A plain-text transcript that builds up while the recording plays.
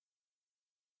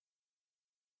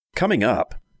Coming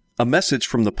up, a message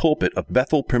from the pulpit of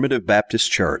Bethel Primitive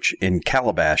Baptist Church in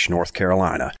Calabash, North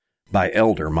Carolina, by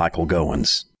Elder Michael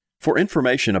Goins. For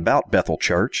information about Bethel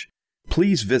Church,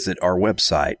 please visit our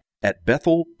website at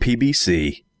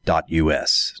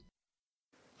bethelpbc.us.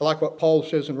 I like what Paul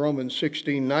says in Romans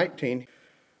 16:19.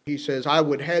 He says, I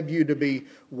would have you to be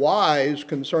wise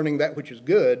concerning that which is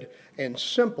good and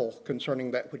simple concerning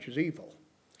that which is evil.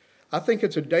 I think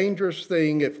it's a dangerous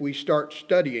thing if we start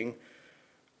studying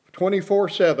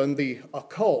 24/7 the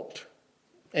occult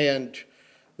and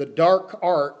the dark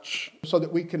arts so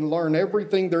that we can learn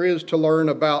everything there is to learn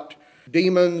about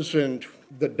demons and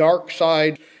the dark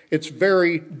side. It's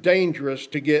very dangerous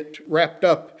to get wrapped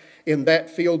up in that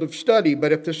field of study.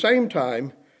 But at the same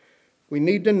time, we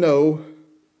need to know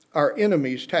our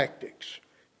enemy's tactics.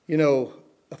 You know,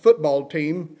 a football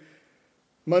team,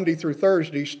 Monday through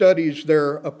Thursday, studies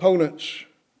their opponent's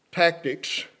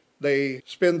tactics. They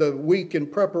spend the week in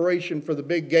preparation for the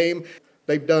big game.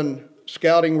 They've done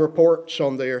scouting reports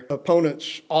on their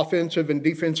opponent's offensive and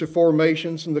defensive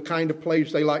formations and the kind of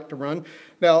plays they like to run.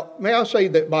 Now, may I say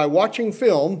that by watching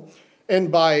film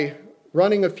and by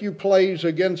running a few plays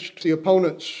against the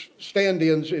opponent's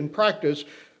stand-ins in practice,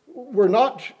 we're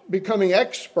not becoming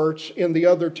experts in the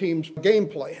other team's game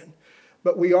plan,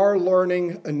 but we are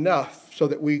learning enough so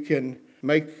that we can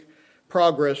make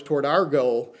progress toward our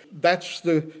goal. That's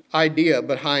the idea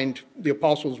behind the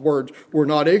apostles' words, we're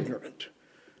not ignorant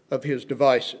of his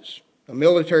devices. A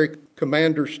military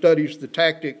commander studies the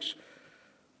tactics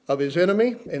of his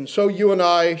enemy, and so you and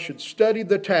I should study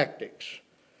the tactics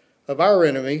of our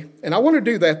enemy. And I want to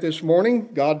do that this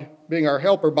morning, God being our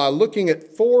helper, by looking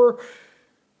at 4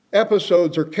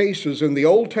 episodes or cases in the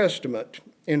Old Testament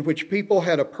in which people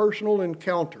had a personal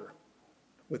encounter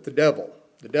with the devil.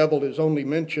 The devil is only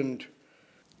mentioned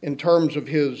in terms of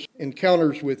his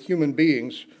encounters with human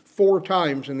beings 4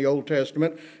 times in the Old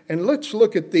Testament. And let's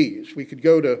look at these. We could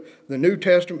go to the New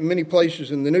Testament, many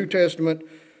places in the New Testament,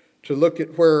 to look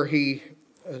at where he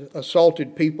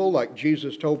assaulted people, like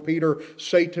Jesus told Peter,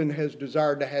 Satan has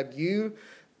desired to have you,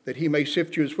 that he may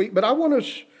sift you as wheat. But I want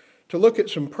us to look at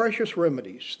some precious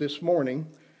remedies this morning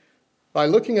by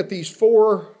looking at these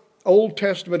 4 Old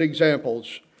Testament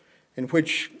examples in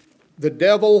which the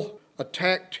devil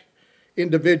attacked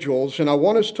individuals. And I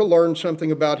want us to learn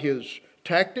something about his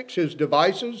tactics, his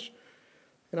devices,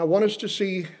 and I want us to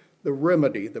see the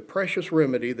remedy, the precious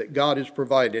remedy that God has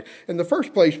provided. And the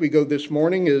first place we go this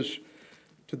morning is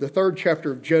to the 3rd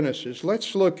chapter of Genesis.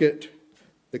 Let's look at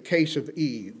the case of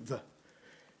Eve.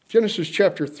 Genesis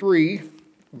chapter 3,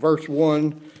 verse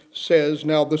 1 says,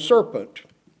 Now the serpent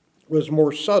was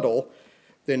more subtle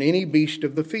than any beast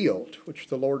of the field, which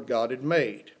the Lord God had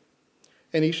made.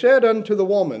 And he said unto the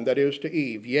woman, that is to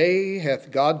Eve, Yea,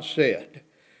 hath God said,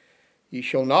 Ye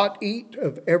shall not eat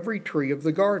of every tree of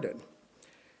the garden.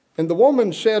 And the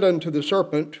woman said unto the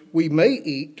serpent, We may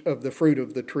eat of the fruit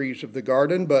of the trees of the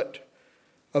garden, but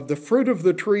of the fruit of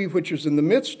the tree which is in the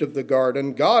midst of the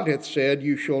garden, God hath said,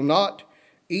 You shall not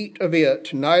eat of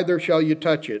it, neither shall you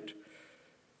touch it,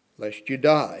 lest you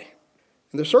die.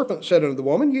 And the serpent said unto the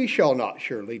woman, Ye shall not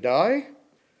surely die.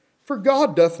 For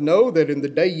God doth know that in the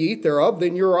day ye eat thereof,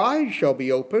 then your eyes shall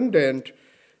be opened, and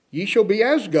ye shall be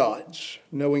as gods,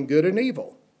 knowing good and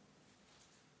evil.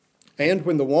 And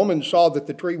when the woman saw that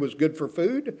the tree was good for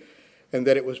food, and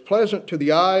that it was pleasant to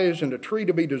the eyes, and a tree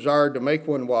to be desired to make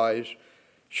one wise,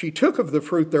 she took of the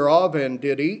fruit thereof, and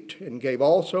did eat, and gave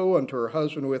also unto her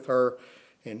husband with her,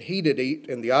 and he did eat.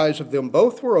 And the eyes of them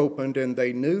both were opened, and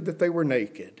they knew that they were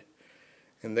naked.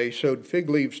 And they sewed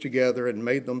fig leaves together, and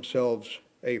made themselves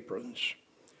aprons.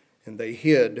 And they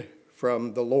hid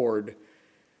from the Lord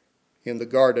in the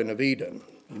Garden of Eden.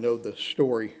 You know the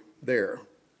story there.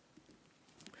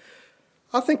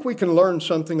 I think we can learn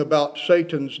something about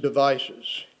Satan's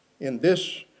devices in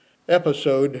this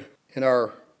episode in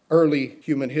our early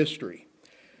human history.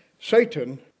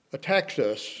 Satan attacks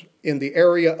us in the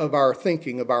area of our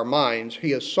thinking, of our minds.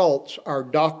 He assaults our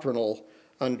doctrinal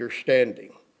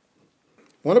understanding.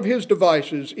 One of his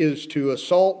devices is to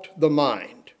assault the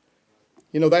mind.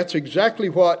 You know, that's exactly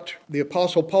what the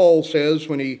Apostle Paul says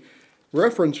when he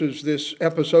references this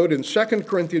episode in 2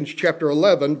 Corinthians chapter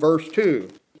 11, verse 2.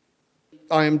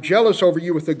 I am jealous over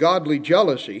you with a godly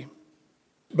jealousy,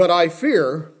 but I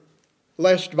fear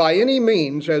lest by any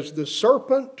means, as the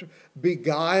serpent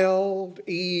beguiled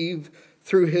Eve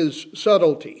through his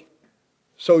subtlety,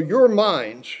 so your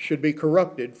minds should be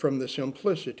corrupted from the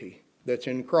simplicity that's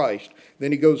in Christ.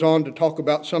 Then he goes on to talk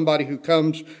about somebody who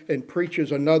comes and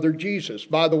preaches another Jesus.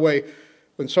 By the way,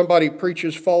 when somebody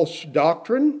preaches false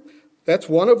doctrine, that's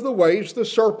one of the ways the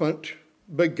serpent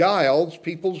beguiles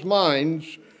people's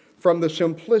minds from the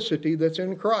simplicity that's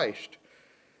in Christ.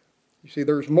 You see,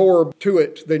 there's more to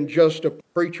it than just a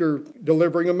preacher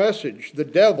delivering a message. The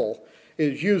devil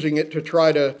is using it to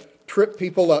try to trip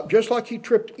people up, just like he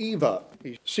tripped Eve up.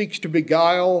 He seeks to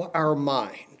beguile our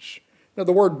minds. Now,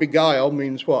 the word beguile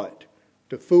means what?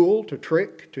 To fool, to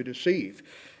trick, to deceive.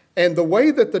 And the way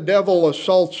that the devil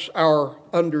assaults our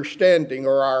understanding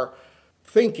or our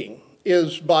thinking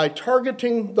is by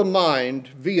targeting the mind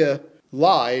via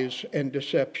lies and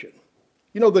deception.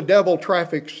 You know, the devil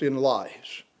traffics in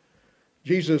lies.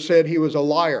 Jesus said he was a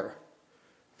liar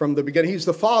from the beginning. He's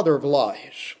the father of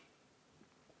lies.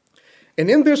 And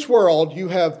in this world, you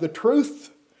have the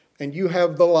truth and you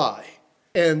have the lie.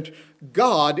 And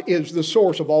God is the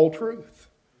source of all truth.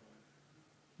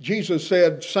 Jesus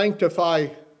said, sanctify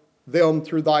them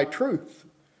through thy truth.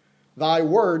 Thy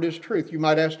word is truth. You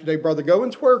might ask today, Brother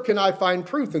Goins, where can I find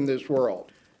truth in this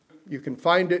world? You can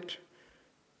find it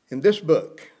in this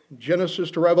book,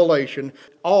 Genesis to Revelation.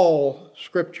 All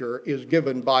Scripture is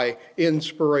given by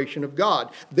inspiration of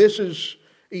God. This is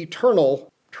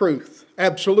eternal truth,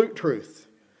 absolute truth.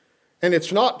 And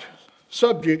it's not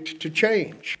subject to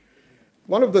change.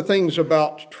 One of the things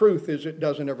about truth is it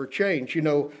doesn't ever change. You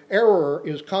know, error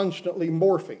is constantly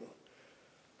morphing.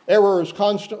 Error is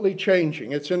constantly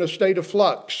changing. It's in a state of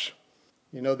flux.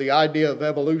 You know, the idea of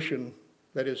evolution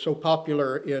that is so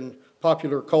popular in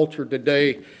popular culture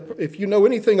today. If you know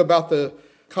anything about the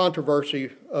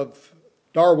controversy of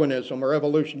Darwinism or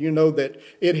evolution, you know that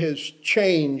it has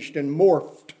changed and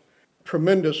morphed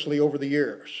tremendously over the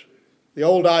years. The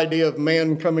old idea of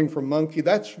man coming from monkey,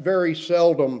 that's very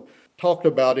seldom talked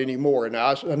about anymore. And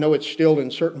I know it's still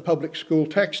in certain public school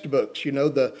textbooks, you know,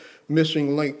 the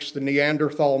missing links, the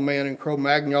Neanderthal man and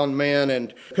Cro-Magnon man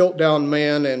and Piltdown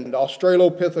man and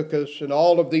Australopithecus and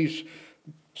all of these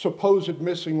supposed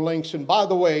missing links. And by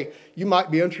the way, you might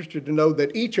be interested to know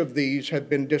that each of these have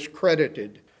been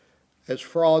discredited as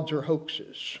frauds or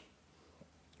hoaxes.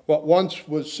 What once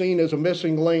was seen as a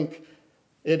missing link,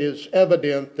 it is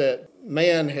evident that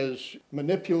man has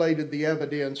manipulated the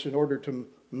evidence in order to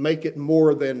make it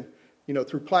more than, you know,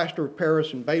 through plaster of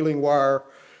Paris and baling wire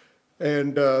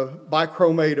and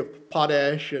bichromate of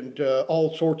potash and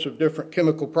all sorts of different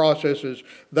chemical processes.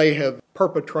 They have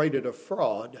perpetrated a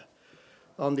fraud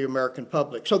on the American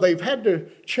public. So they've had to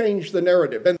change the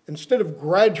narrative. And instead of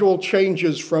gradual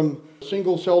changes from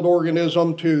single-celled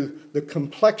organism to the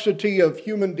complexity of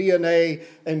human DNA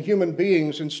and human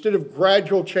beings, instead of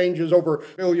gradual changes over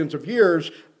millions of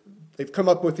years, they've come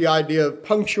up with the idea of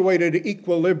punctuated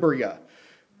equilibria,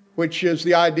 which is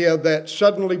the idea that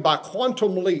suddenly by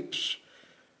quantum leaps,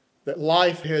 that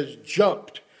life has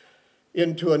jumped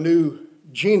into a new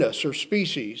genus or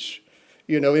species,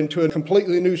 you know, into a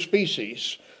completely new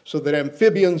species, so that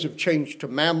amphibians have changed to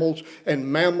mammals and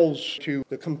mammals to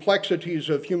the complexities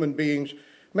of human beings.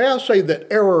 May I say that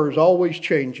error is always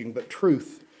changing, but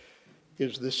truth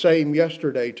is the same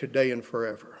yesterday, today, and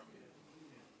forever.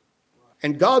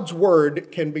 And God's word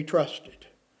can be trusted.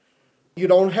 You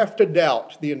don't have to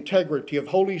doubt the integrity of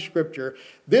Holy Scripture.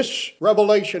 This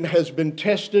revelation has been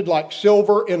tested like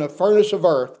silver in a furnace of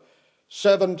earth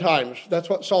 7 times. That's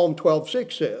what Psalm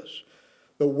 12:6 says.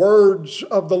 The words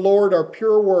of the Lord are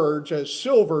pure words, as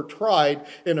silver tried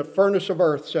in a furnace of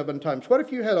earth 7 times. What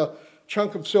if you had a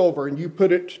chunk of silver and you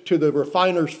put it to the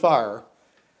refiner's fire,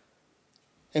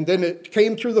 and then it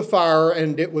came through the fire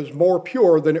and it was more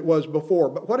pure than it was before?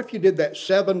 But what if you did that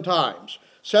 7 times?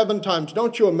 7 times.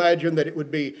 Don't you imagine that it would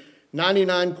be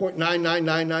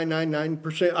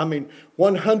 99.999999%,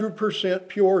 100%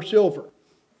 pure silver?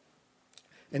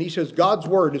 And he says God's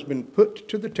word has been put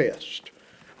to the test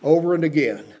over and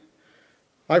again.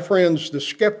 My friends, the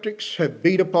skeptics have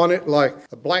beat upon it like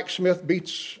a blacksmith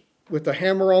beats with a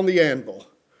hammer on the anvil.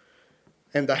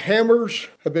 And the hammers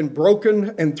have been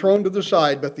broken and thrown to the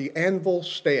side, but the anvil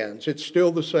stands. It's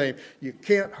still the same. You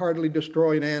can't hardly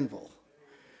destroy an anvil.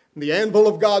 And the anvil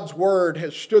of God's word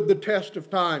has stood the test of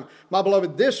time. My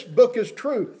beloved, this book is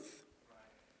truth.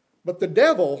 But the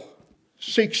devil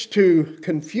seeks to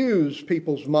confuse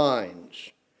people's minds.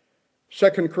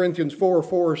 2 Corinthians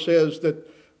 4:4 says that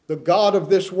the God of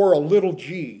this world, little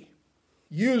g,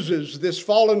 uses this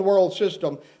fallen world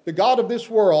system. The God of this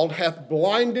world hath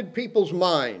blinded people's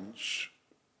minds,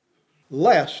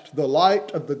 lest the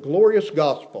light of the glorious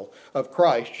gospel of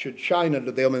Christ should shine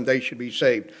unto them and they should be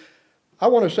saved. I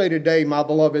want to say today, my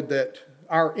beloved, that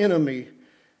our enemy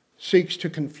seeks to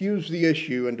confuse the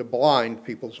issue and to blind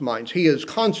people's minds. He is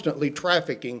constantly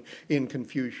trafficking in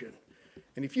confusion.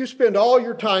 And if you spend all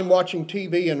your time watching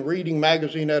TV and reading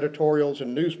magazine editorials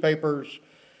and newspapers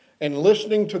and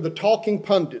listening to the talking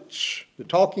pundits, the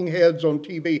talking heads on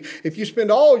TV, if you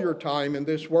spend all your time in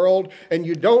this world and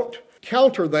you don't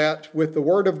counter that with the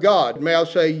Word of God, may I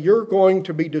say, you're going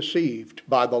to be deceived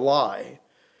by the lie.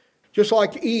 Just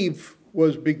like Eve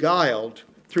was beguiled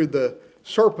through the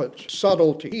serpent's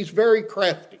subtlety. He's very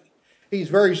crafty. He's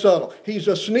very subtle. He's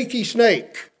a sneaky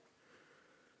snake.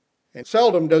 And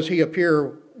seldom does he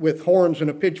appear with horns and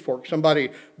a pitchfork. Somebody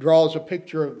draws a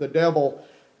picture of the devil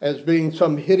as being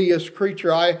some hideous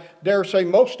creature. I dare say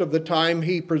most of the time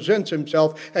he presents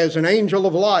himself as an angel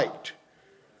of light.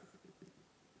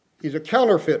 He's a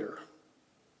counterfeiter.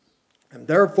 And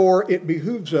therefore it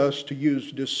behooves us to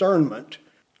use discernment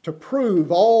to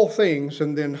prove all things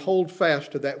and then hold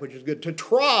fast to that which is good, to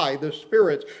try the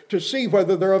spirits, to see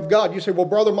whether they're of God. You say, well,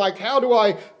 Brother Mike, how do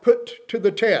I put to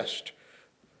the test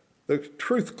the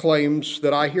truth claims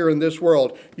that I hear in this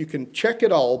world? You can check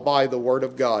it all by the Word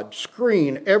of God.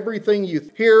 Screen everything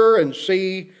you hear and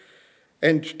see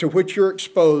and to which you're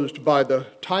exposed by the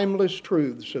timeless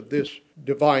truths of this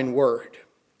divine Word.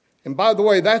 And by the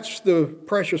way, that's the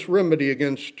precious remedy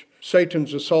against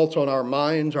Satan's assaults on our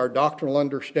minds, our doctrinal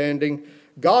understanding.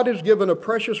 God has given a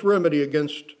precious remedy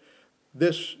against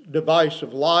this device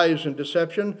of lies and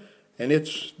deception, and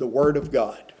it's the Word of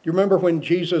God. You remember when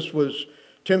Jesus was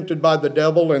tempted by the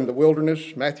devil in the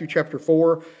wilderness, Matthew chapter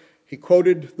 4, he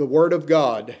quoted the Word of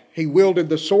God. He wielded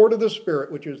the sword of the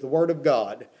Spirit, which is the Word of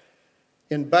God,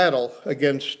 in battle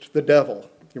against the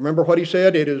devil. You remember what he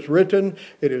said? It is written,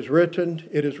 it is written,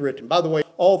 it is written. By the way,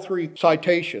 all three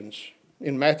citations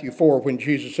in Matthew 4, when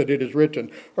Jesus said it is written,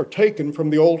 are taken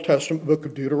from the Old Testament book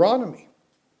of Deuteronomy.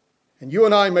 And you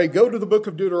and I may go to the book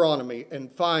of Deuteronomy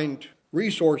and find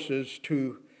resources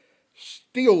to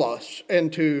steel us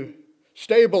and to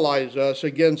stabilize us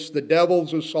against the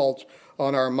devil's assaults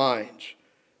on our minds.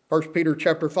 1 Peter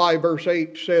chapter 5, verse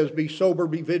 8 says, be sober,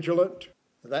 be vigilant.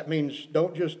 That means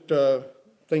don't just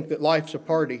think that life's a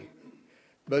party,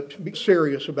 but be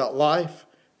serious about life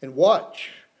and watch,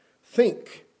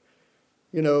 think.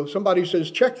 You know, somebody says,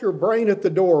 check your brain at the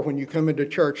door when you come into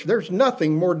church. There's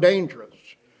nothing more dangerous.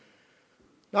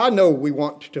 Now, I know we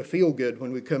want to feel good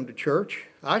when we come to church.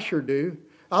 I sure do.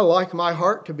 I like my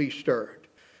heart to be stirred.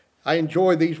 I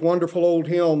enjoy these wonderful old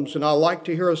hymns, and I like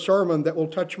to hear a sermon that will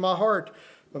touch my heart.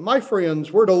 But my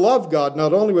friends, we're to love God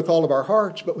not only with all of our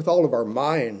hearts, but with all of our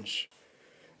minds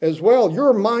as well.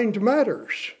 Your mind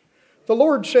matters. The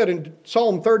Lord said in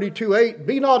Psalm 32:8,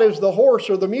 be not as the horse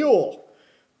or the mule,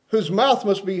 whose mouth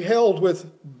must be held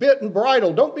with bit and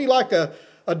bridle. Don't be like a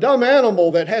dumb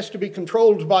animal that has to be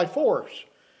controlled by force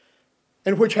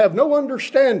and which have no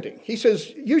understanding. He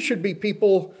says you should be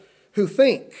people who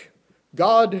think.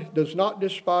 God does not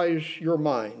despise your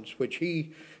minds, which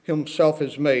he himself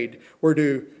has made. We're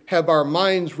to have our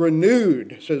minds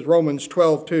renewed, says Romans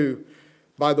 12:2,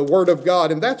 by the Word of God.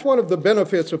 And that's one of the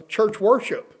benefits of church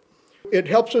worship. It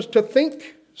helps us to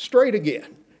think straight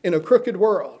again in a crooked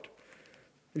world.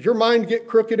 Does your mind get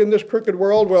crooked in this crooked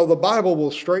world? Well, the Bible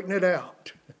will straighten it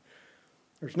out.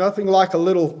 There's nothing like a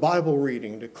little Bible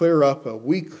reading to clear up a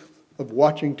week of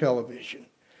watching television.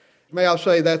 May I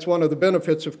say that's one of the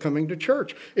benefits of coming to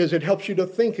church, is it helps you to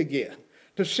think again,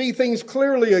 to see things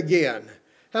clearly again.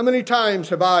 How many times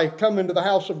have I come into the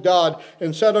house of God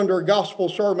and sat under a gospel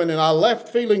sermon and I left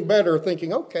feeling better,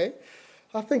 thinking, okay,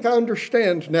 I think I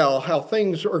understand now how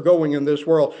things are going in this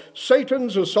world.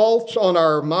 Satan's assaults on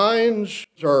our minds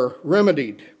are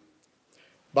remedied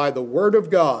by the Word of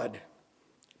God.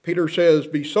 Peter says,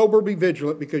 be sober, be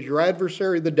vigilant, because your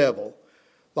adversary, the devil,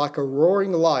 like a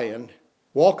roaring lion,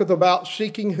 walketh about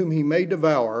seeking whom he may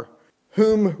devour,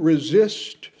 whom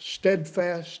resist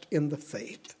steadfast in the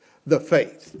faith,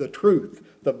 the truth,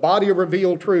 the body of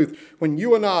revealed truth. When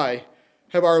you and I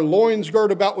have our loins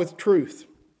girt about with truth,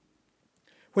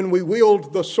 when we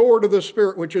wield the sword of the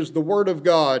Spirit, which is the Word of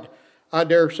God, I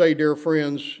dare say, dear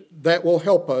friends, that will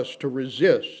help us to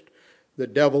resist the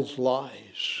devil's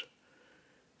lies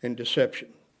and deception.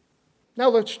 Now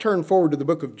let's turn forward to the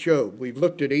book of Job. We've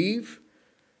looked at Eve.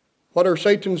 What are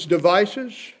Satan's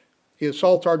devices? He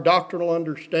assaults our doctrinal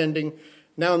understanding.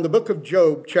 Now in the book of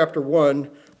Job, chapter 1,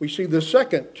 we see the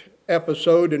second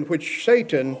episode in which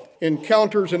Satan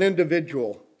encounters an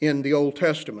individual in the Old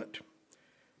Testament.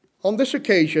 On this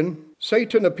occasion,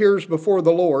 Satan appears before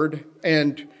the Lord,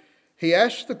 and he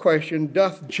asks the question,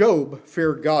 doth Job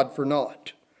fear God for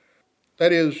naught?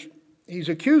 That is, he's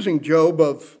accusing Job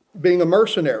of being a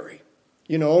mercenary,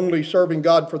 only serving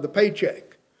God for the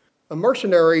paycheck. A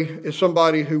mercenary is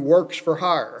somebody who works for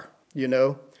hire,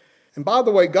 And by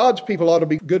the way, God's people ought to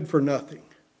be good for nothing.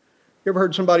 You ever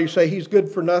heard somebody say he's good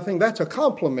for nothing? That's a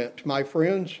compliment, my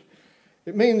friends.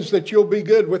 It means that you'll be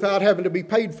good without having to be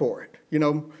paid for it.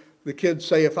 The kids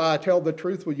say, if I tell the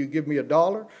truth, will you give me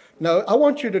 $1? No, I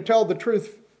want you to tell the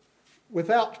truth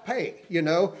without pay,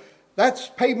 That's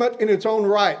payment in its own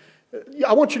right.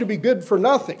 I want you to be good for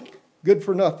nothing. Good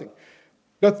for nothing.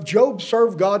 Doth Job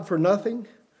serve God for nothing?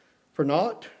 For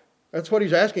naught? That's what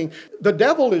he's asking. The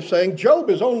devil is saying, Job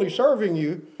is only serving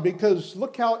you because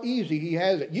look how easy he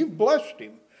has it. You've blessed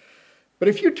him. But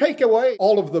if you take away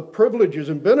all of the privileges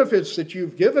and benefits that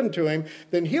you've given to him,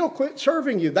 then he'll quit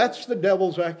serving you. That's the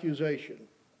devil's accusation.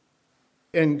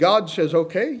 And God says,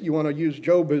 okay, you want to use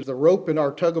Job as the rope in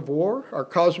our tug of war, our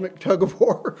cosmic tug of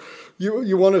war?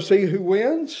 You want to see who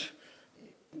wins?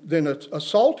 Then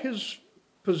assault his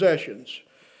possessions.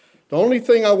 The only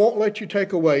thing I won't let you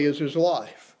take away is his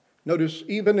life. Notice,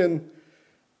 even in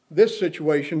this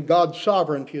situation, God's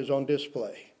sovereignty is on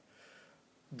display.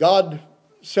 God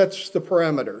sets the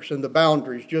parameters and the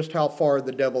boundaries, just how far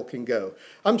the devil can go.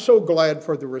 I'm so glad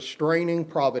for the restraining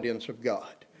providence of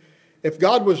God. If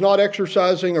God was not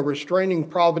exercising a restraining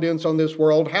providence on this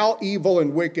world, how evil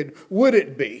and wicked would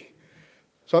it be?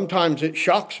 Sometimes it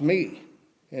shocks me,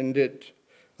 and it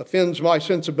offends my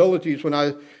sensibilities when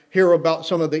I hear about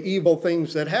some of the evil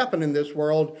things that happen in this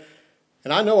world.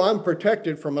 And I know I'm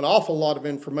protected from an awful lot of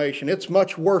information. It's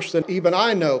much worse than even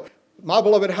I know. My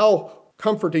beloved, how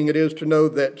comforting it is to know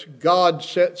that God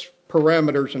sets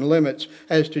parameters and limits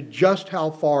as to just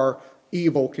how far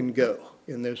evil can go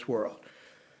in this world.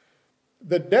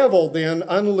 The devil then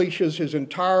unleashes his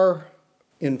entire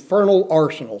infernal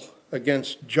arsenal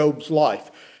against Job's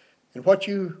life. And what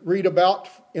you read about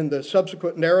in the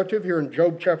subsequent narrative here in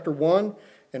Job chapter 1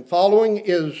 and following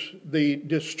is the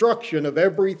destruction of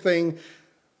everything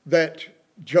that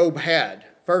Job had.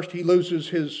 First, he loses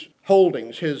his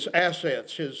holdings, his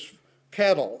assets, his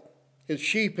cattle, his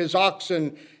sheep, his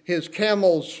oxen, his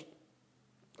camels,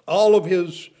 all of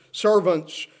his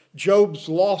servants. Job's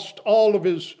lost all of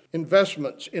his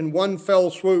investments in one fell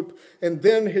swoop, and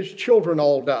then his children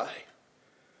all die.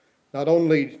 Not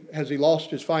only has he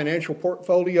lost his financial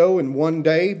portfolio in one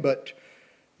day, but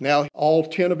now all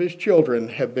 10 of his children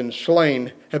have been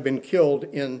slain, have been killed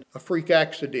in a freak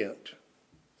accident.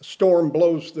 A storm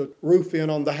blows the roof in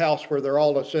on the house where they're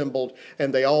all assembled,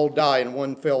 and they all die in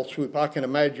one fell swoop. I can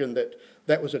imagine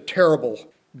that was a terrible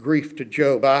grief to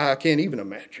Job. I can't even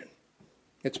imagine.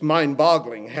 It's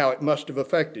mind-boggling how it must have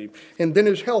affected him. And then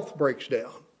his health breaks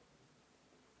down.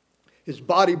 His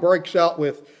body breaks out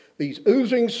with these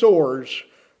oozing sores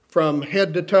from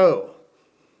head to toe.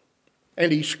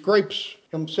 And he scrapes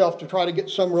himself to try to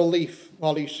get some relief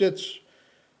while he sits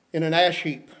in an ash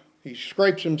heap. He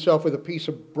scrapes himself with a piece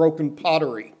of broken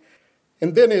pottery.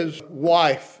 And then his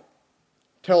wife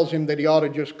tells him that he ought to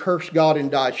just curse God and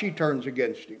die. She turns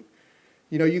against him.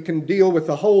 You can deal with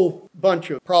a whole bunch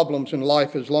of problems in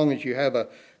life as long as you have a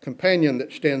companion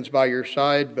that stands by your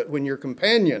side. But when your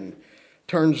companion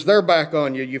turns their back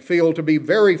on you, you feel to be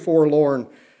very forlorn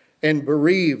and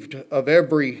bereaved of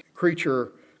every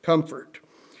creature comfort.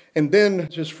 And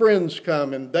then his friends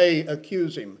come and they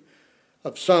accuse him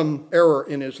of some error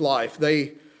in his life.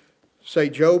 They say,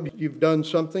 Job, you've done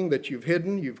something that you've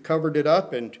hidden, you've covered it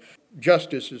up, and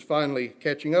justice is finally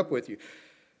catching up with you.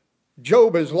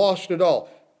 Job has lost it all.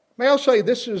 May I say,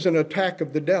 this is an attack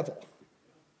of the devil.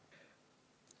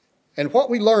 And what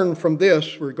we learn from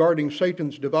this regarding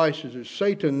Satan's devices is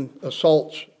Satan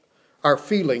assaults our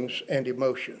feelings and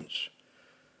emotions.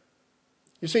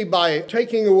 You see, by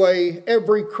taking away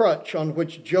every crutch on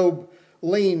which Job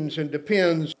leans and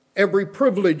depends, every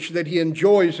privilege that he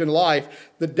enjoys in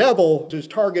life, the devil is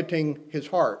targeting his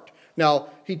heart. Now,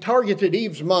 he targeted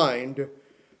Eve's mind,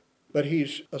 but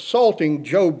he's assaulting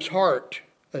Job's heart.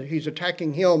 He's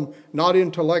attacking him not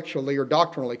intellectually or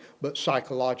doctrinally, but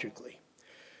psychologically.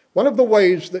 One of the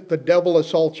ways that the devil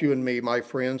assaults you and me, my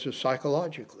friends, is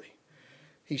psychologically.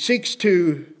 He seeks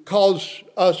to cause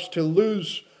us to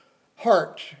lose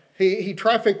heart. He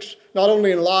traffics not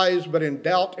only in lies, but in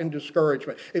doubt and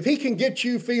discouragement. If he can get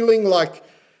you feeling like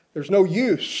there's no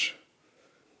use,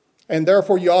 and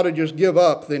therefore you ought to just give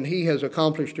up, then he has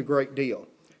accomplished a great deal.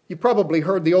 You probably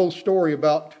heard the old story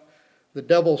about the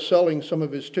devil selling some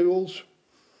of his tools.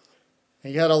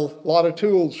 He had a lot of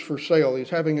tools for sale. He was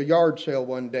having a yard sale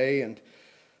one day, and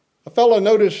a fellow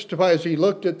noticed as he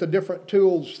looked at the different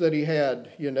tools that he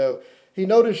had, he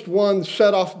noticed one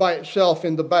set off by itself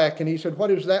in the back, and he said,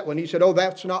 what is that one? He said, oh,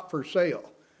 that's not for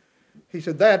sale. He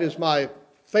said, that is my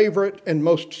favorite and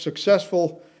most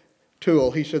successful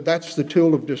tool. He said, that's the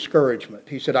tool of discouragement.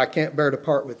 He said, I can't bear to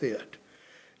part with it.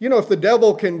 If the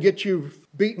devil can get you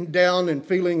beaten down and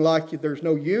feeling like there's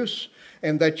no use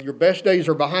and that your best days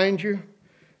are behind you,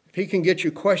 if he can get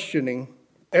you questioning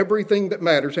everything that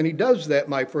matters. And he does that,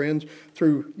 my friends,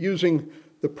 through using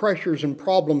the pressures and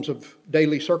problems of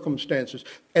daily circumstances,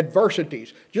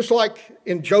 adversities. Just like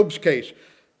in Job's case,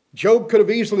 Job could have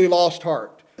easily lost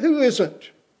heart. Who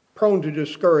isn't prone to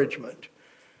discouragement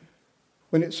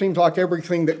when it seems like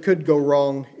everything that could go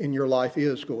wrong in your life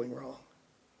is going wrong?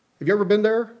 Have you ever been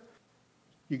there?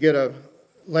 You get a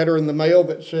letter in the mail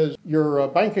that says your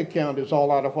bank account is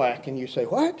all out of whack, and you say,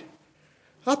 "What?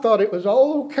 I thought it was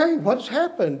all okay. What's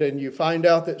happened?" And you find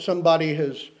out that somebody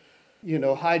has,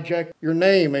 hijacked your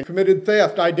name and committed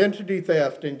theft, identity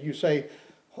theft, and you say,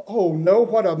 "Oh no,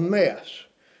 what a mess."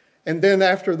 And then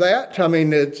after that,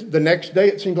 it's the next day,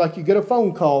 it seems like you get a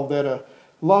phone call that a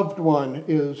loved one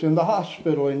is in the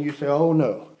hospital, and you say, "Oh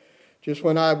no. Just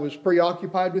when I was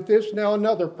preoccupied with this, now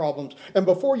another problems." And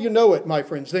before you know it, my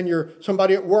friends, then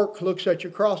somebody at work looks at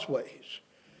you crossways.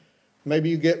 Maybe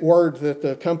you get word that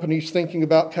the company's thinking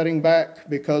about cutting back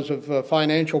because of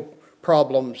financial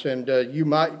problems, and you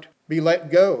might be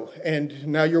let go. And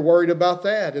now you're worried about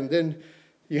that. And then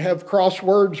you have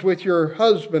crosswords with your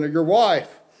husband or your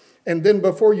wife. And then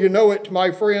before you know it, my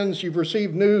friends, you've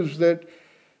received news that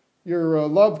your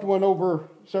loved one over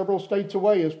several states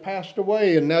away has passed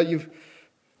away, and now you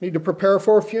need to prepare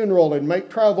for a funeral and make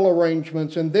travel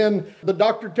arrangements. And then the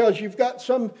doctor tells you you've got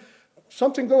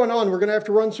something going on. We're going to have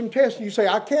to run some tests. And you say,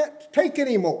 "I can't take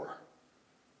anymore."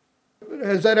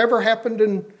 Has that ever happened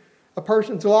in a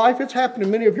person's life? It's happened in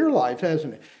many of your lives,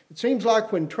 hasn't it? It seems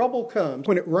like when trouble comes,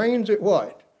 when it rains, it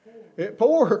what? It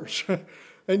pours.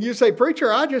 And you say,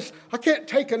 "Preacher, I can't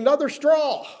take another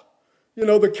straw."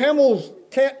 The camel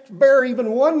can't bear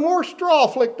even one more straw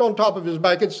flicked on top of his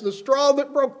back. It's the straw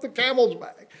that broke the camel's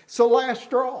back. It's the last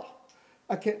straw.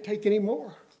 I can't take any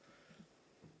more.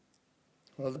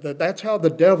 Well, that's how the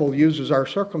devil uses our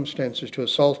circumstances to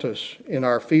assault us in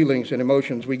our feelings and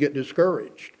emotions. We get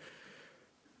discouraged.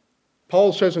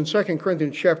 Paul says in 2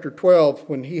 Corinthians chapter 12,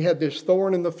 when he had this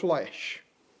thorn in the flesh,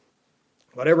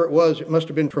 whatever it was, it must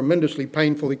have been tremendously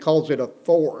painful. He calls it a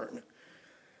thorn.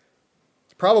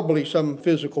 Probably some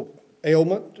physical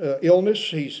ailment, illness.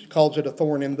 He calls it a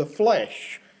thorn in the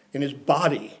flesh, in his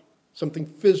body, something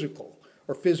physical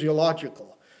or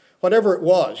physiological. Whatever it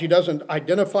was, he doesn't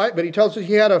identify it, but he tells us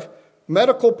he had a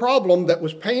medical problem that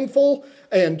was painful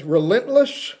and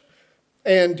relentless,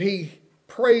 and he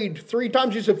prayed 3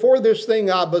 times. He said, "For this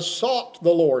thing I besought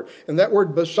the Lord." And that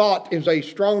word besought is a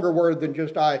stronger word than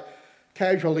just I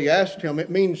casually asked him.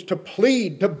 It means to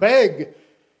plead, to beg.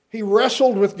 He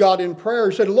wrestled with God in prayer.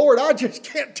 He said, "Lord, I just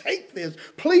can't take this.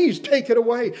 Please take it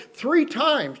away." 3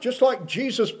 times, just like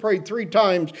Jesus prayed 3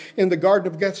 times in the Garden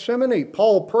of Gethsemane.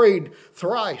 Paul prayed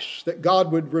thrice that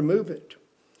God would remove it.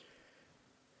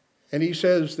 And he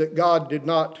says that God did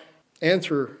not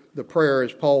answer the prayer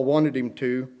as Paul wanted him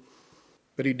to,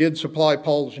 but he did supply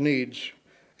Paul's needs.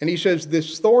 And he says,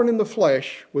 "This thorn in the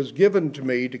flesh was given to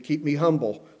me to keep me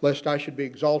humble, lest I should be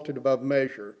exalted above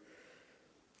measure."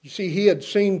 You see, he had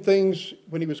seen things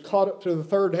when he was caught up to the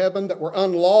third heaven that were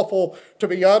unlawful to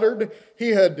be uttered.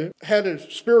 He had had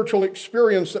a spiritual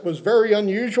experience that was very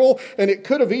unusual, and it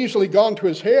could have easily gone to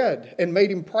his head and made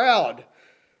him proud.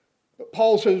 But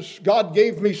Paul says, "God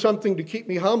gave me something to keep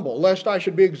me humble, lest I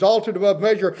should be exalted above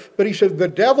measure." But he said the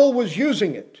devil was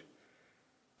using it.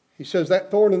 He says that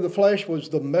thorn in the flesh was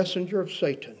the messenger of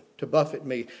Satan to buffet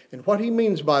me. And what he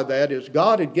means by that is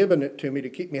God had given it to me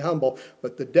to keep me humble,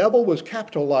 but the devil was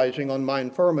capitalizing on my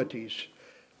infirmities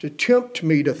to tempt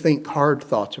me to think hard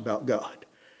thoughts about God.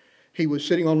 He was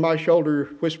sitting on my shoulder,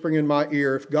 whispering in my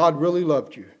ear, if God really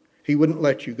loved you, he wouldn't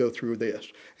let you go through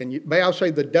this. And may I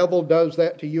say, the devil does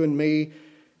that to you and me.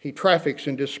 He traffics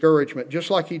in discouragement,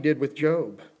 just like he did with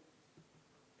Job.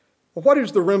 Well, what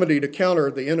is the remedy to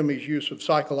counter the enemy's use of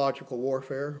psychological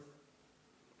warfare?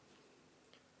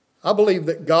 I believe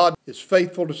that God is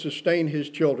faithful to sustain his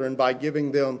children by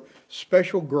giving them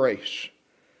special grace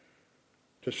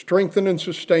to strengthen and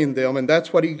sustain them. And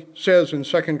that's what he says in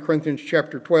 2 Corinthians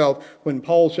chapter 12. When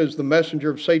Paul says, "The messenger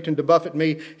of Satan to buffet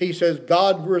me," he says,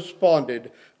 God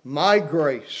responded, "My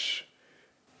grace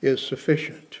is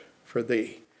sufficient for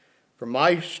thee, for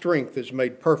my strength is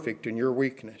made perfect in your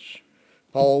weakness."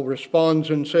 Paul responds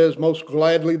and says, "Most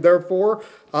gladly, therefore,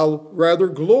 I'll rather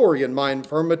glory in my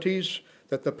infirmities,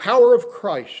 that the power of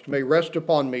Christ may rest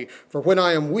upon me. For when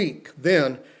I am weak,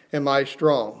 then am I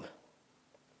strong."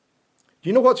 Do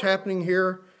you know what's happening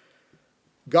here?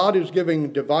 God is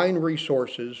giving divine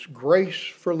resources, grace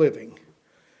for living,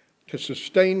 to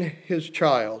sustain his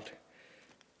child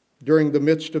during the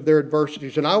midst of their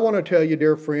adversities. And I want to tell you,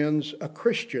 dear friends, a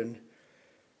Christian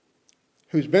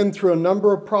who's been through a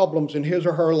number of problems in his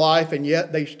or her life, and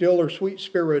yet they still are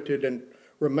sweet-spirited and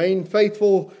remain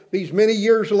faithful these many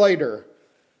years later,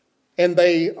 and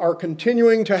they are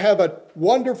continuing to have a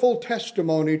wonderful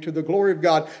testimony to the glory of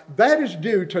God, that is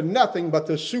due to nothing but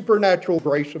the supernatural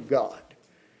grace of God.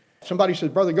 Somebody says,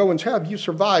 Brother Goins, how have you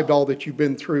survived all that you've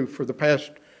been through for the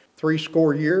past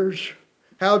 80 years?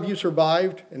 How have you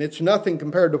survived? And it's nothing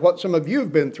compared to what some of you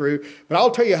have been through, but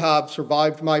I'll tell you how I've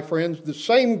survived, my friends. The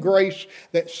same grace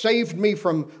that saved me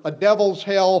from a devil's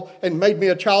hell and made me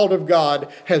a child of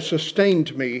God has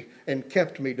sustained me and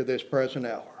kept me to this present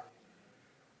hour.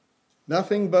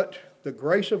 Nothing but the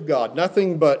grace of God,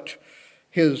 nothing but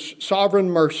His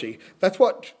sovereign mercy. That's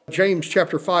what James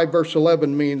chapter 5 verse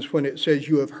 11 means when it says,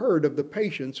 you have heard of the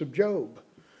patience of Job.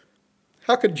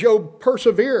 How could Job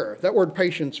persevere? That word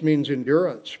patience means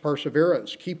endurance,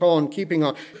 perseverance, keep on keeping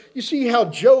on. You see how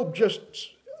Job just,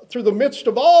 through the midst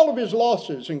of all of his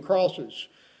losses and crosses,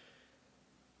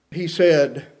 he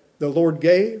said, the Lord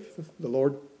gave, the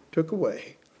Lord took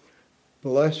away.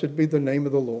 Blessed be the name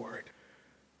of the Lord.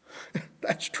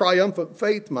 That's triumphant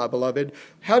faith, my beloved.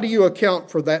 How do you account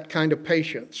for that kind of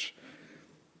patience?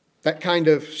 That kind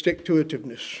of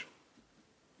stick-to-itiveness?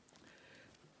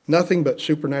 Nothing but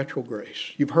supernatural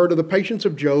grace. You've heard of the patience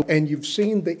of Job, and you've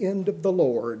seen the end of the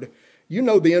Lord. You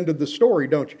know the end of the story,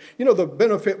 don't you? You know the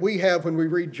benefit we have when we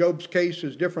read Job's case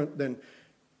is different than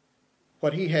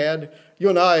what he had. You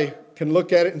and I can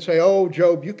look at it and say, oh,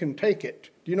 Job, you can take it.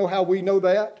 Do you know how we know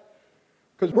that?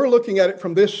 Because we're looking at it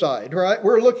from this side, right?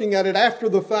 We're looking at it after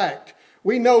the fact.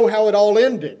 We know how it all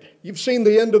ended. You've seen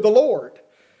the end of the Lord.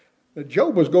 Now,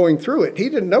 Job was going through it. He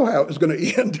didn't know how it was going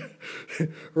to end,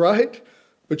 right?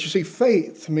 But you see,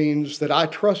 faith means that I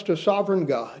trust a sovereign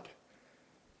God.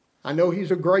 I know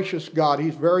He's a gracious God.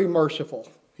 He's very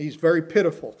merciful. He's very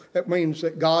pitiful. That means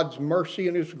that God's mercy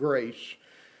and His grace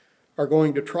are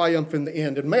going to triumph in the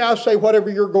end. And may I say, whatever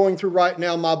you're going through right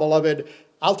now, my beloved,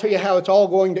 I'll tell you how it's all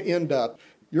going to end up.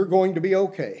 You're going to be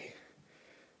okay.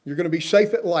 You're going to be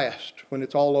safe at last when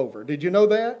it's all over. Did you know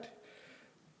that?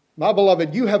 My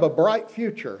beloved, you have a bright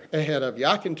future ahead of you.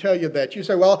 I can tell you that. You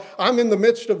say, well, I'm in the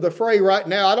midst of the fray right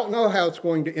now. I don't know how it's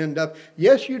going to end up.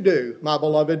 Yes, you do, my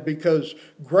beloved, because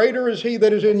greater is He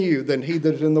that is in you than he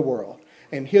that is in the world.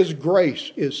 And His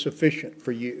grace is sufficient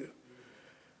for you.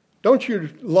 Don't you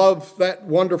love that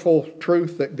wonderful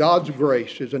truth that God's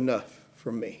grace is enough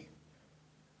for me?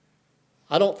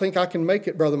 I don't think I can make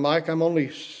it, Brother Mike. I'm only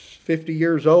 50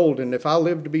 years old, and if I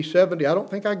live to be 70, I don't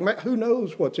think I can make it. Who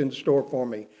knows what's in store for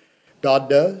me? God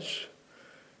does,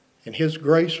 and His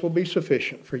grace will be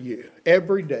sufficient for you.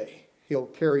 Every day, He'll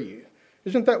carry you.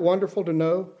 Isn't that wonderful to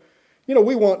know? You know,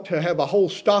 we want to have a whole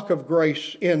stock of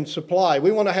grace in supply.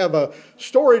 We want to have a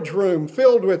storage room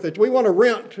filled with it. We want to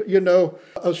rent,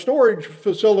 a storage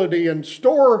facility and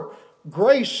store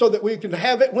grace so that we can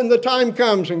have it when the time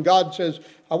comes. And God says,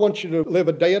 I want you to live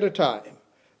a day at a time,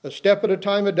 a step at a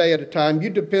time, a day at a time. You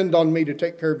depend on me to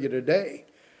take care of you today.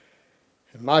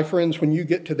 And my friends, when you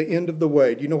get to the end of the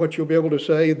way, do you know what you'll be able to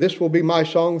say? This will be my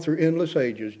song through endless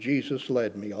ages. Jesus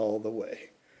led me all the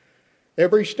way.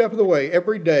 Every step of the way,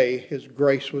 every day, His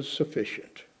grace was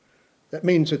sufficient. That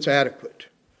means it's adequate.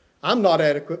 I'm not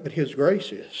adequate, but His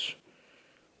grace is.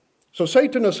 So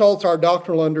Satan assaults our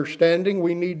doctrinal understanding.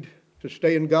 We need to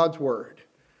stay in God's Word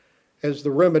as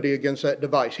the remedy against that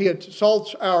device. He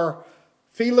assaults our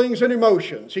feelings and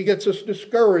emotions. He gets us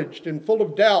discouraged and full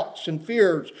of doubts and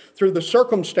fears through the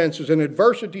circumstances and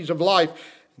adversities of life.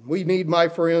 We need, my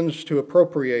friends, to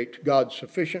appropriate God's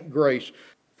sufficient grace,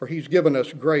 for He's given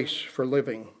us grace for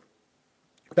living.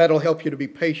 That'll help you to be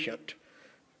patient,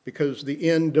 because the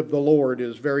end of the Lord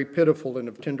is very pitiful and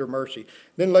of tender mercy.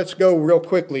 Then let's go real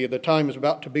quickly. The time is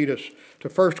about to beat us to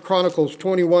 1 Chronicles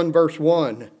 21, verse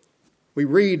 1. We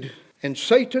read, and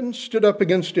Satan stood up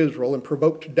against Israel and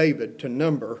provoked David to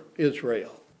number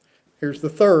Israel. Here's the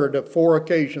third of 4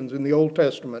 occasions in the Old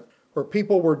Testament where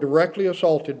people were directly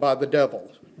assaulted by the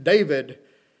devil. David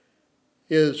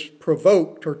is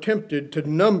provoked or tempted to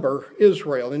number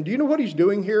Israel. And do you know what he's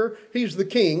doing here? He's the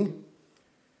king.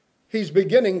 He's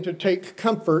beginning to take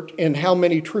comfort in how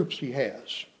many troops he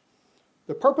has.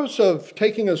 The purpose of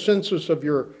taking a census of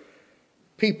your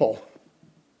people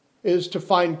is to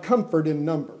find comfort in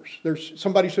numbers.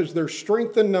 Somebody says there's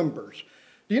strength in numbers.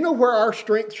 Do you know where our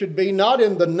strength should be? Not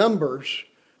in the numbers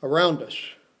around us,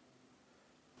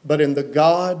 but in the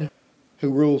God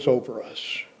who rules over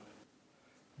us.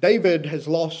 David has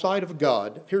lost sight of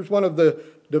God. Here's one of the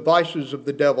devices of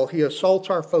the devil. He assaults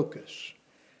our focus.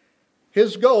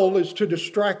 His goal is to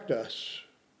distract us,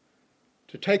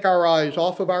 to take our eyes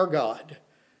off of our God,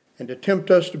 and to tempt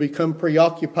us to become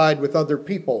preoccupied with other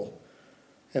people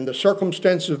and the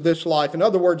circumstances of this life. In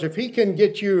other words, if he can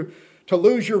get you to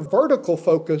lose your vertical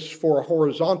focus for a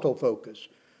horizontal focus.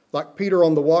 Like Peter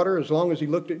on the water, as long as he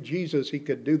looked at Jesus, he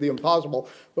could do the impossible.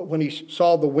 But when he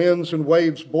saw the winds and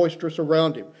waves boisterous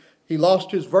around him, he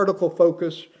lost his vertical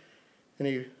focus and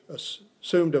he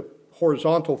assumed a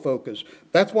horizontal focus.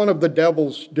 That's one of the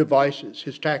devil's devices,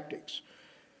 his tactics.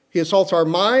 He assaults our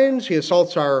minds, he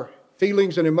assaults our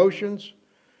feelings and emotions,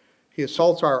 he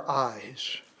assaults our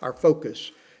eyes, our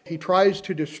focus. He tries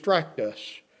to distract us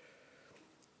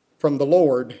from the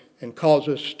Lord and cause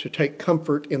us to take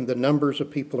comfort in the numbers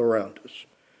of people around us.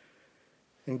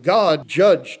 And God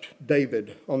judged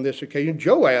David on this occasion.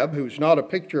 Joab, who's not a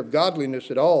picture of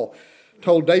godliness at all,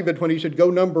 told David when he said,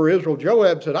 go number Israel,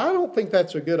 Joab said, I don't think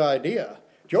that's a good idea.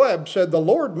 Joab said, the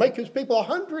Lord make his people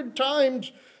 100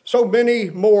 times so many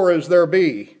more as there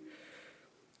be.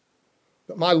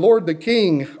 But my lord the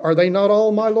king, are they not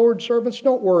all my Lord's servants?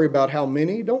 Don't worry about how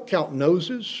many. Don't count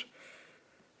noses.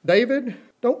 David,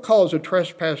 don't cause a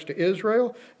trespass to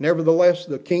Israel. Nevertheless,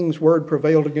 the king's word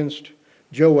prevailed against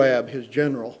Joab, his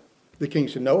general. The king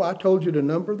said, no, I told you to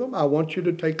number them. I want you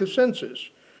to take a census.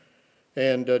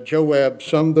 And Joab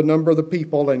summed the number of the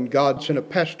people, and God sent a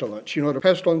pestilence. You know what a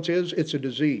pestilence is? It's a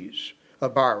disease, a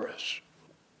virus.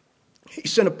 He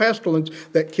sent a pestilence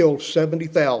that killed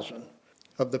 70,000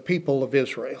 of the people of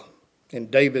Israel.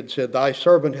 And David said, thy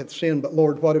servant hath sinned, but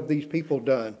Lord, what have these people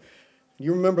done?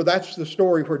 You remember that's the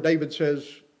story where David says,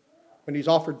 when he's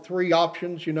offered 3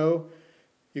 options, you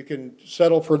can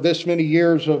settle for this many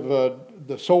years of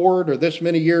the sword or this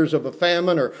many years of a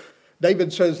famine. Or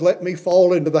David says, let me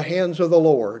fall into the hands of the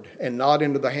Lord and not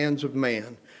into the hands of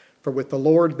man. For with the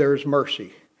Lord there is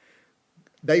mercy.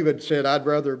 David said, I'd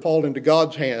rather fall into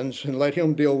God's hands and let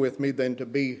him deal with me than to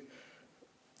be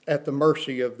at the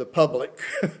mercy of the public.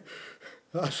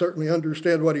 I certainly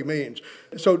understand what he means.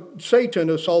 So Satan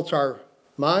assaults our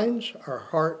minds, our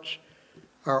hearts,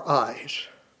 our eyes,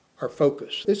 our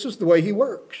focus. This is the way he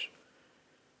works.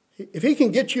 If he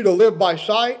can get you to live by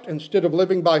sight instead of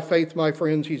living by faith, my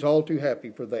friends, he's all too happy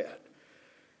for that.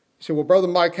 You say, well, Brother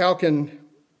Mike, how can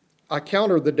I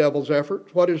counter the devil's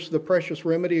effort? What is the precious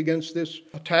remedy against this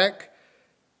attack?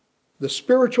 The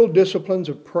spiritual disciplines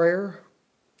of prayer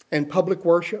and public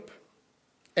worship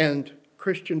and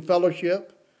Christian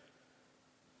fellowship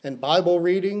and Bible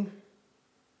reading,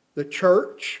 the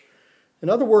church. In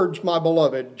other words, my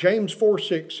beloved, James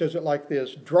 4:6 says it like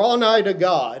this, draw nigh to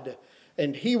God,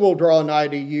 and he will draw nigh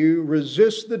to you.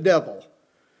 Resist the devil,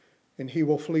 and he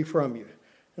will flee from you.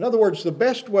 In other words, the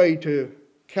best way to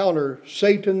counter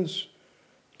Satan's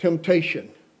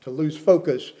temptation to lose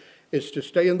focus is to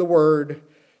stay in the Word,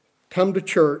 come to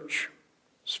church,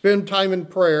 spend time in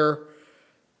prayer,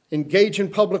 engage in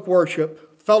public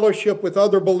worship, fellowship with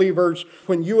other believers.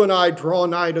 When you and I draw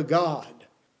nigh to God,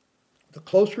 the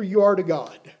closer you are to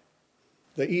God,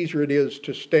 the easier it is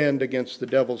to stand against the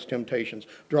devil's temptations.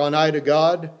 Draw nigh to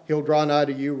God, he'll draw nigh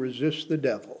to you. Resist the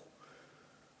devil,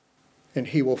 and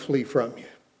he will flee from you.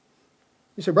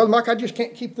 You say, Brother Mike, I just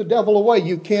can't keep the devil away.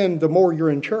 You can the more you're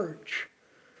in church,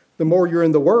 the more you're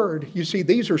in the Word. You see,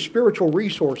 these are spiritual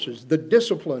resources, the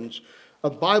disciplines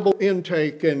of Bible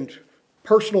intake and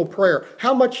personal prayer.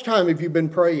 How much time have you been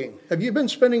praying? Have you been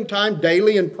spending time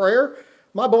daily in prayer?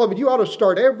 My beloved, you ought to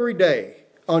start every day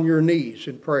on your knees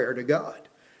in prayer to God.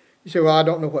 You say, well, I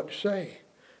don't know what to say.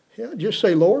 Yeah, just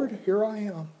say, Lord, here I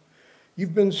am.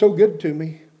 You've been so good to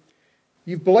me.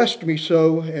 You've blessed me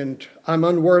so, and I'm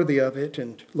unworthy of it.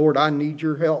 And Lord, I need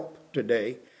your help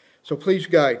today. So please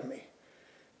guide me.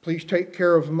 Please take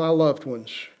care of my loved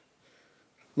ones.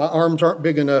 My arms aren't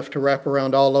big enough to wrap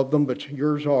around all of them, but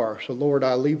yours are. So Lord,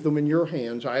 I leave them in your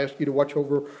hands. I ask you to watch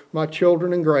over my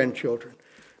children and grandchildren.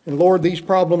 And Lord, these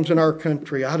problems in our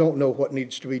country, I don't know what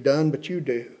needs to be done, but you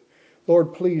do.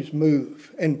 Lord, please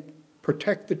move and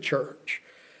protect the church.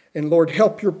 And Lord,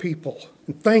 help your people.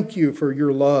 And thank you for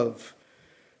your love.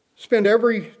 Spend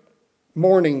every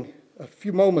morning a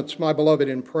few moments, my beloved,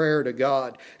 in prayer to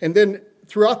God. And then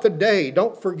throughout the day,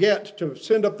 don't forget to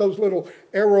send up those little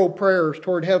arrow prayers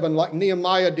toward heaven like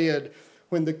Nehemiah did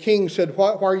when the king said,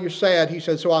 why are you sad? He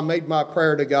said, so I made my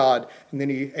prayer to God. And then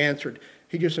he answered.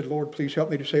 He just said, Lord, please help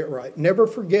me to say it right. Never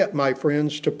forget, my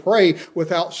friends, to pray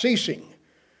without ceasing.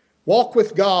 Walk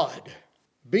with God.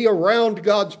 Be around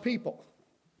God's people.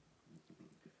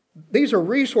 These are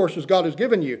resources God has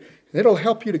given you. And it'll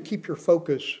help you to keep your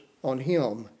focus on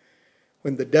Him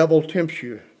when the devil tempts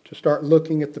you to start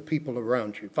looking at the people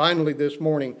around you. Finally, this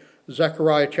morning,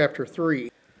 Zechariah chapter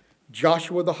 3,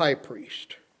 Joshua the high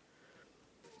priest.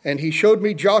 And he showed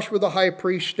me Joshua the high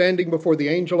priest standing before the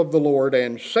angel of the Lord,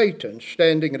 and Satan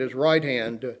standing at his right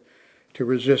hand to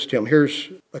resist him. Here's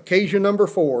occasion number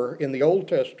 4 in the Old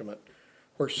Testament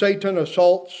where Satan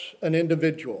assaults an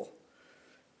individual.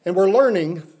 And we're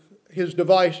learning his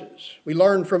devices. We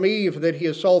learn from Eve that he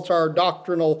assaults our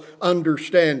doctrinal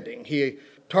understanding. He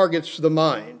targets the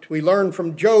mind. We learn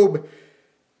from Job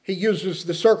he uses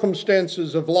the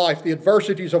circumstances of life, the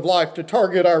adversities of life, to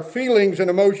target our feelings and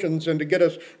emotions and to get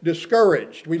us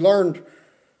discouraged. We learned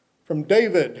from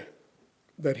David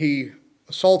that he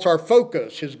assaults our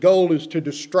focus. His goal is to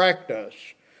distract us.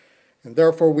 And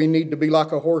therefore we need to be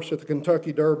like a horse at the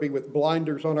Kentucky Derby with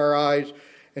blinders on our eyes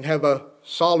and have a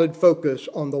solid focus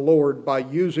on the Lord by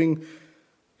using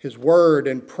his word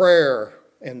and prayer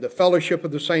and the fellowship of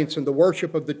the saints and the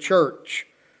worship of the church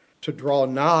to draw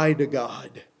nigh to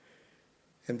God.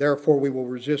 And therefore we will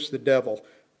resist the devil.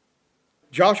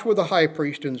 Joshua the high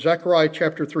priest in Zechariah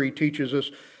chapter 3 teaches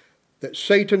us that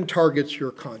Satan targets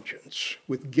your conscience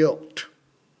with guilt.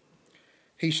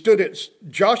 He stood at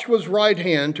Joshua's right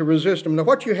hand to resist him. Now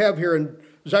what you have here in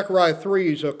Zechariah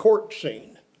 3 is a court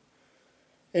scene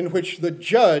in which the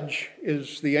judge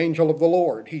is the angel of the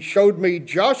Lord. He showed me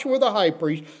Joshua the high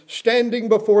priest standing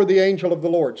before the angel of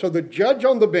the Lord. So the judge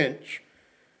on the bench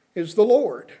is the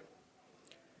Lord.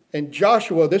 And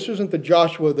Joshua, this isn't the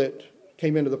Joshua that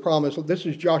came into the promise. This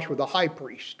is Joshua the high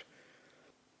priest.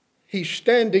 He's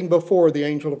standing before the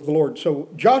angel of the Lord. So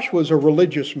Joshua's a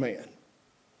religious man,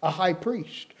 a high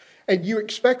priest. And you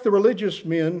expect the religious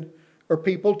men or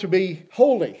people to be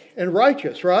holy and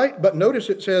righteous, right? But notice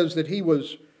it says that he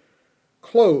was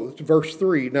clothed, verse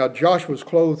 3. Now Joshua was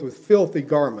clothed with filthy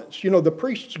garments. You know, the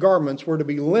priest's garments were to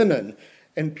be linen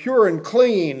and pure and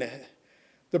clean.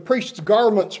 The priest's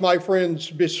garments, my friends,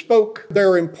 bespoke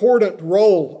their important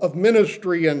role of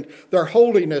ministry and their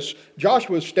holiness.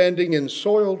 Joshua was standing in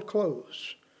soiled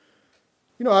clothes.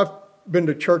 You know, I've been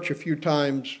to church a few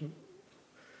times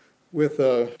with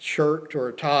a shirt or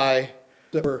a tie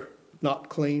that were not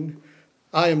clean.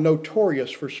 I am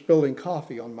notorious for spilling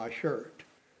coffee on my shirt.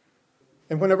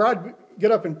 And whenever I'd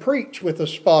get up and preach with a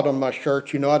spot on my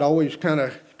shirt, you know, I'd always kind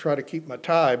of try to keep my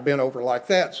tie bent over like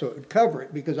that so it would cover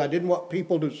it because I didn't want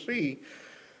people to see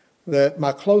that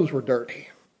my clothes were dirty.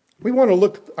 We want to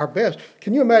look our best.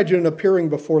 Can you imagine appearing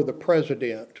before the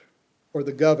president or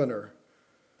the governor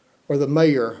or the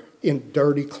mayor in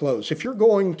dirty clothes? If you're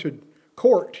going to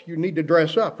court, you need to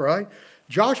dress up, right?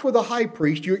 Joshua the high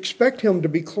priest, you expect him to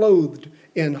be clothed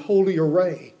in holy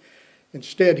array.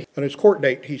 Instead, on his court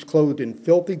date, he's clothed in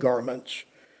filthy garments.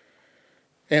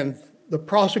 And the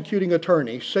prosecuting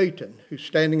attorney, Satan, who's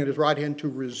standing at his right hand to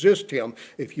resist him,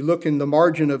 if you look in the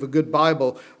margin of a good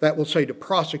Bible, that will say to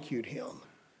prosecute him,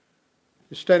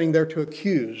 is standing there to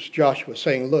accuse Joshua,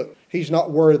 saying, look, he's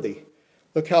not worthy.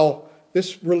 Look how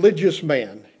this religious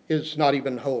man is not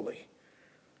even holy.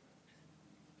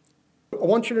 I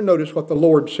want you to notice what the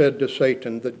Lord said to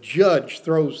Satan. The judge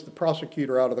throws the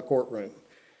prosecutor out of the courtroom.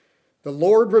 The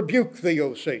Lord rebuke thee,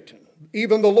 O Satan,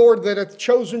 even the Lord that hath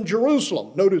chosen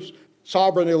Jerusalem. Notice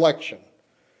sovereign election.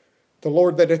 The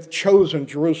Lord that hath chosen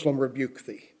Jerusalem rebuke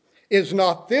thee. Is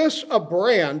not this a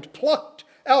brand plucked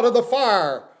out of the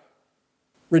fire?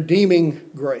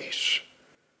 Redeeming grace.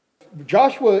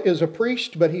 Joshua is a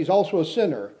priest, but he's also a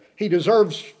sinner. He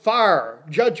deserves fire,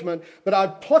 judgment, but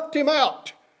I've plucked him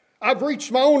out. I've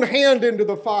reached my own hand into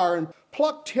the fire and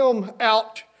plucked him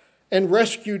out and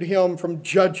rescued him from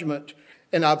judgment,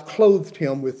 and I've clothed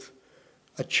him with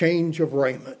a change of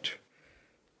raiment.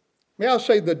 May I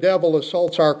say the devil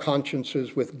assaults our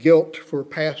consciences with guilt for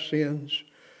past sins,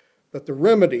 but the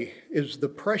remedy is the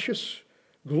precious,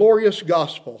 glorious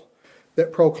gospel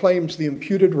that proclaims the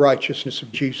imputed righteousness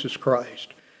of Jesus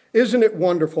Christ. Isn't it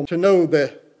wonderful to know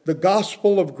the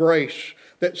gospel of grace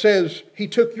that says he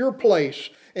took your place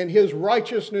and his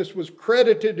righteousness was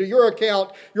credited to your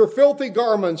account. Your filthy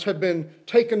garments have been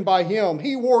taken by him.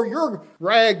 He wore your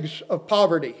rags of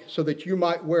poverty so that you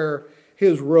might wear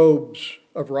his robes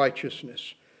of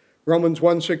righteousness. Romans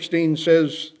 1:16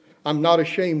 says, I'm not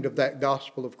ashamed of that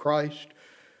gospel of Christ,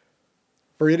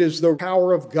 for it is the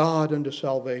power of God unto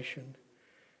salvation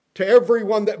to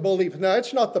everyone that believeth. Now,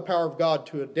 it's not the power of God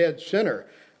to a dead sinner,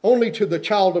 only to the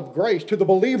child of grace, to the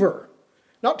believer,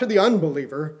 not to the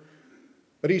unbeliever.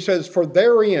 But he says, for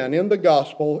therein, in the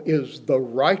gospel, is the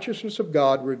righteousness of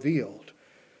God revealed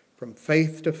from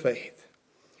faith to faith.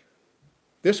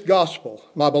 This gospel,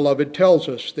 my beloved, tells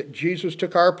us that Jesus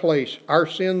took our place. Our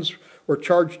sins were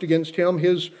charged against him.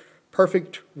 His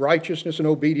perfect righteousness and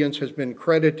obedience has been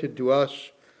credited to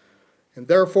us. And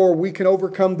therefore we can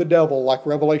overcome the devil, like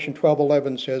Revelation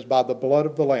 12:11 says, by the blood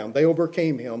of the Lamb. They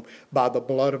overcame him by the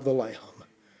blood of the Lamb.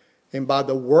 And by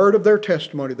the word of their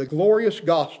testimony, the glorious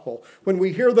gospel. When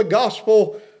we hear the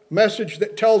gospel message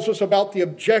that tells us about the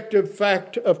objective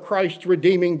fact of Christ's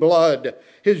redeeming blood,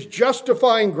 His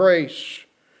justifying grace,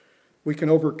 we can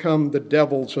overcome the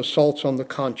devil's assaults on the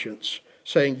conscience,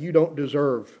 saying, you don't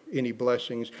deserve any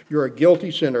blessings. You're a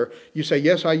guilty sinner. You say,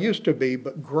 yes, I used to be,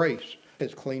 but grace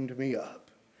has cleaned me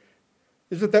up.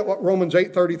 Isn't that what Romans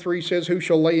 8:33 says? Who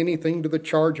shall lay anything to the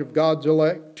charge of God's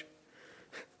elect?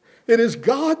 It is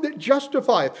God that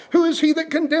justifieth. Who is he that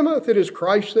condemneth? It is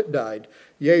Christ that died,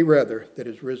 yea, rather, that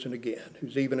is risen again,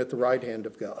 who's even at the right hand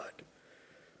of God.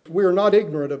 We are not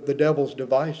ignorant of the devil's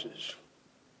devices.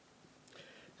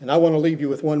 And I want to leave you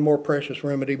with one more precious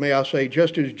remedy. May I say,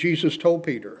 just as Jesus told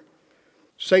Peter,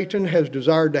 Satan has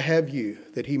desired to have you,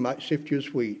 that he might sift you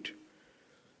as wheat.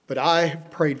 But I have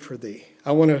prayed for thee.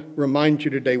 I want to remind you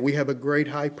today, we have a great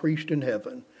high priest in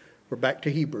heaven. We're back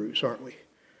to Hebrews, aren't we?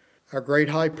 Our great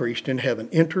high priest in heaven,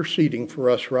 interceding for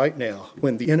us right now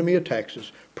when the enemy attacks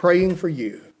us, praying for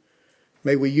you.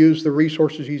 May we use the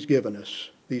resources he's given us,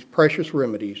 these precious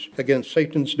remedies against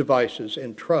Satan's devices,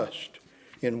 and trust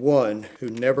in one who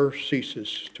never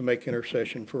ceases to make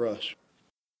intercession for us.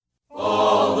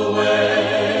 All the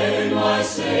way my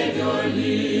Savior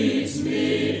leads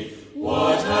me,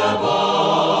 what have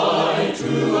I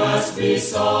to ask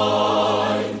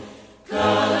beside? Can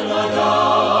I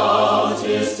doubt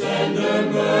his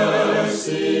tender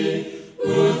mercy,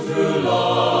 who through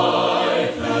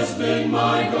life has been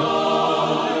my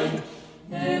guide?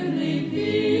 Heavenly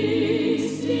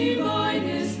peace,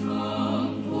 divinest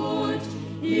comfort,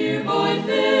 here by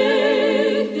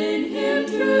faith in him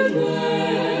to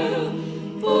dwell.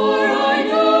 For I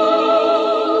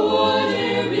know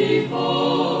whate'er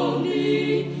befall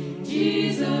me,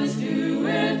 Jesus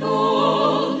doeth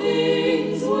all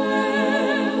things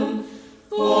well.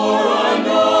 For I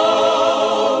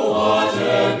know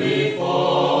whate'er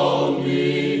befall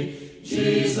me,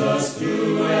 Jesus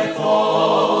doeth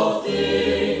all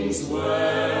things well.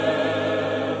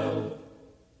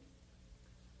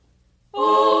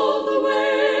 All the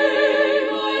way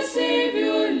my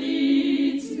Savior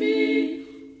leads me,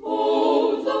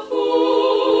 oh, the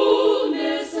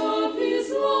fullness of his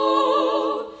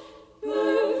love,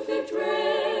 perfect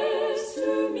rest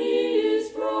to me is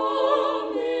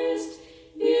promised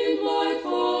in my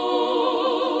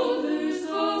Father's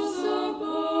house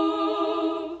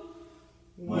above.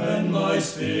 When my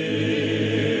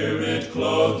spirit,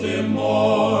 clothed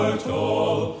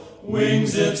immortal,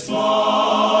 wings its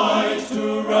flight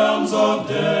to realms of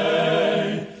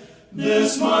day,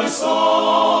 this my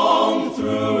song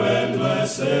through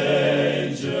endless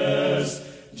ages,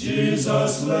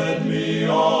 Jesus led me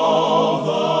all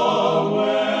the